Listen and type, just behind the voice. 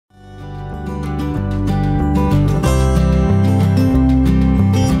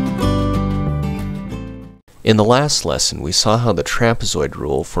In the last lesson, we saw how the trapezoid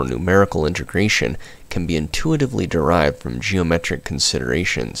rule for numerical integration can be intuitively derived from geometric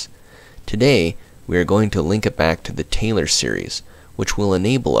considerations. Today, we are going to link it back to the Taylor series, which will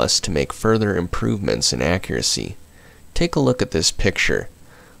enable us to make further improvements in accuracy. Take a look at this picture.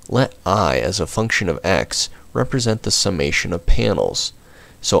 Let I as a function of x represent the summation of panels.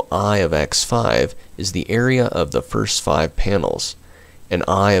 So I of x5 is the area of the first 5 panels, and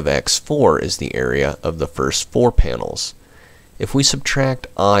I of x4 is the area of the first 4 panels. If we subtract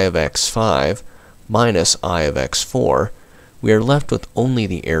I of x5 minus I of x4, we are left with only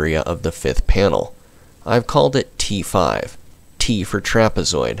the area of the 5th panel. I've called it T5, T for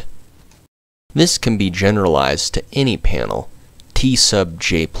trapezoid. This can be generalized to any panel, T sub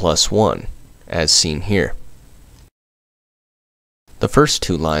j plus 1, as seen here. The first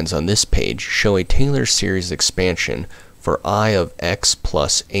 2 lines on this page show a Taylor series expansion for I of x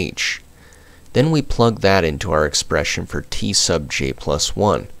plus h. Then we plug that into our expression for t sub j plus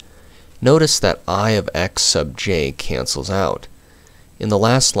 1. Notice that I of x sub j cancels out. In the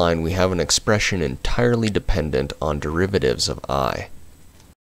last line, we have an expression entirely dependent on derivatives of I.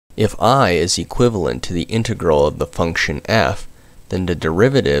 If I is equivalent to the integral of the function f, then the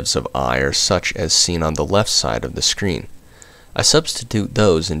derivatives of I are such as seen on the left side of the screen. I substitute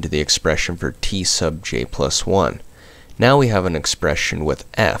those into the expression for t sub j plus 1. Now we have an expression with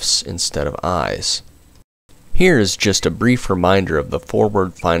f's instead of i's. Here is just a brief reminder of the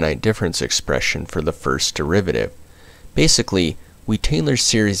forward finite difference expression for the first derivative. Basically, we Taylor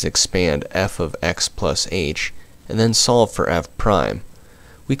series expand f of x plus h and then solve for f prime.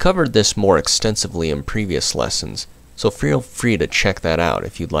 We covered this more extensively in previous lessons, so feel free to check that out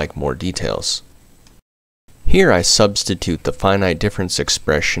if you'd like more details. Here I substitute the finite difference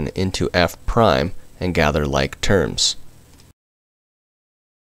expression into f prime and gather like terms.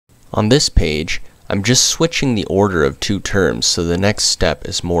 On this page, I'm just switching the order of 2 terms so the next step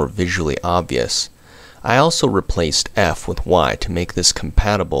is more visually obvious. I also replaced f with y to make this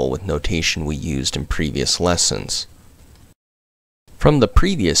compatible with notation we used in previous lessons. From the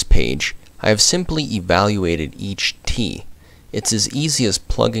previous page, I have simply evaluated each t. It's as easy as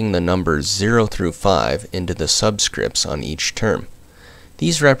plugging the numbers 0 through 5 into the subscripts on each term.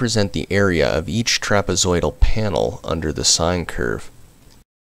 These represent the area of each trapezoidal panel under the sine curve.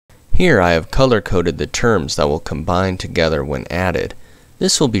 Here I have color-coded the terms that will combine together when added.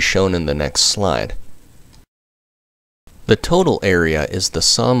 This will be shown in the next slide. The total area is the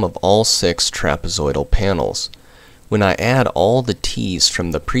sum of all 6 trapezoidal panels. When I add all the t's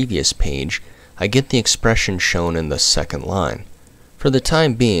from the previous page, I get the expression shown in the second line. For the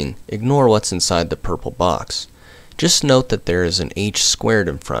time being, ignore what's inside the purple box. Just note that there is an h squared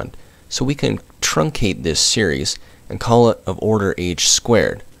in front, so we can truncate this series and call it of order h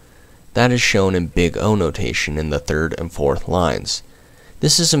squared. That is shown in big O notation in the 3rd and 4th lines.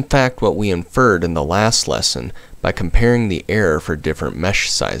 This is in fact what we inferred in the last lesson by comparing the error for different mesh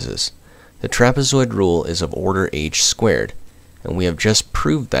sizes. The trapezoid rule is of order h squared, and we have just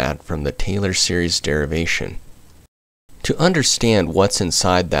proved that from the Taylor series derivation. To understand what's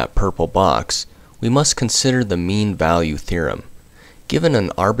inside that purple box, we must consider the mean value theorem. Given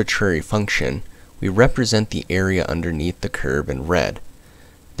an arbitrary function, we represent the area underneath the curve in red.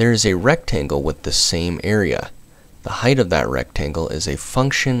 There is a rectangle with the same area. The height of that rectangle is a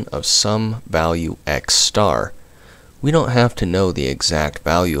function of some value x star. We don't have to know the exact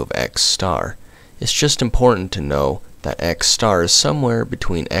value of x star. It's just important to know that x star is somewhere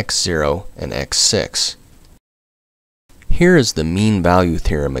between x0 and x6. Here is the mean value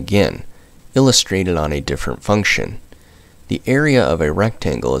theorem again, illustrated on a different function. The area of a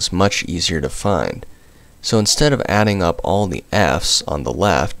rectangle is much easier to find. So instead of adding up all the f's on the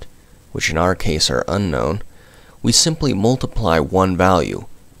left, which in our case are unknown, we simply multiply one value,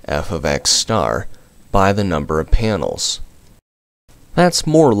 f of x star, by the number of panels. That's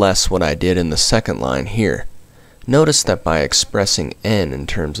more or less what I did in the second line here. Notice that by expressing n in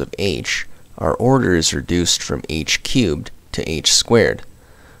terms of h, our order is reduced from h cubed to h squared.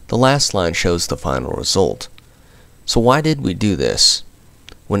 The last line shows the final result. So why did we do this?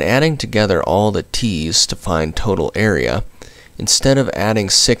 When adding together all the t's to find total area, instead of adding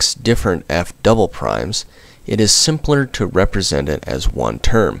 6 different f double primes, it is simpler to represent it as one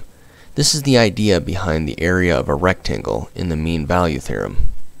term. This is the idea behind the area of a rectangle in the mean value theorem.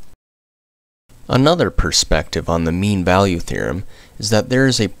 Another perspective on the mean value theorem is that there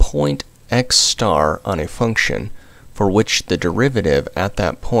is a point x star on a function for which the derivative at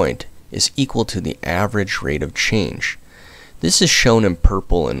that point is equal to the average rate of change. This is shown in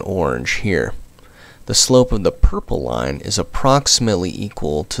purple and orange here. The slope of the purple line is approximately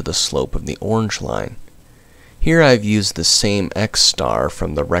equal to the slope of the orange line. Here I've used the same x star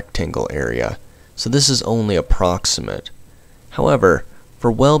from the rectangle area, so this is only approximate. However,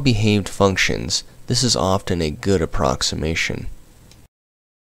 for well-behaved functions, this is often a good approximation.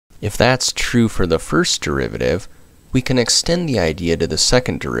 If that's true for the first derivative, we can extend the idea to the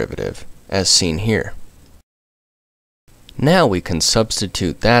second derivative, as seen here. Now we can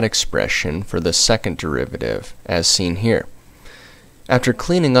substitute that expression for the second derivative, as seen here. After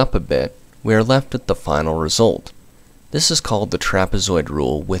cleaning up a bit, we are left with the final result. This is called the trapezoid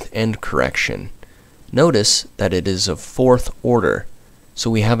rule with end correction. Notice that it is of fourth order, so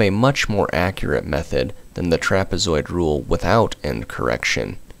we have a much more accurate method than the trapezoid rule without end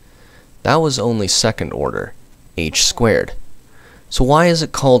correction. That was only second order, h squared. So why is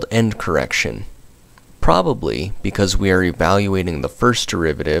it called end correction? Probably because we are evaluating the first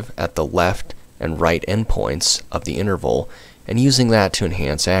derivative at the left and right endpoints of the interval and using that to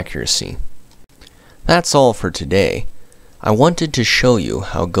enhance accuracy. That's all for today. I wanted to show you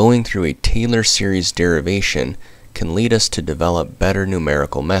how going through a Taylor series derivation can lead us to develop better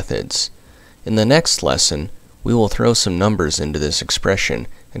numerical methods. In the next lesson, we will throw some numbers into this expression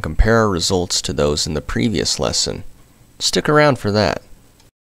and compare our results to those in the previous lesson. Stick around for that.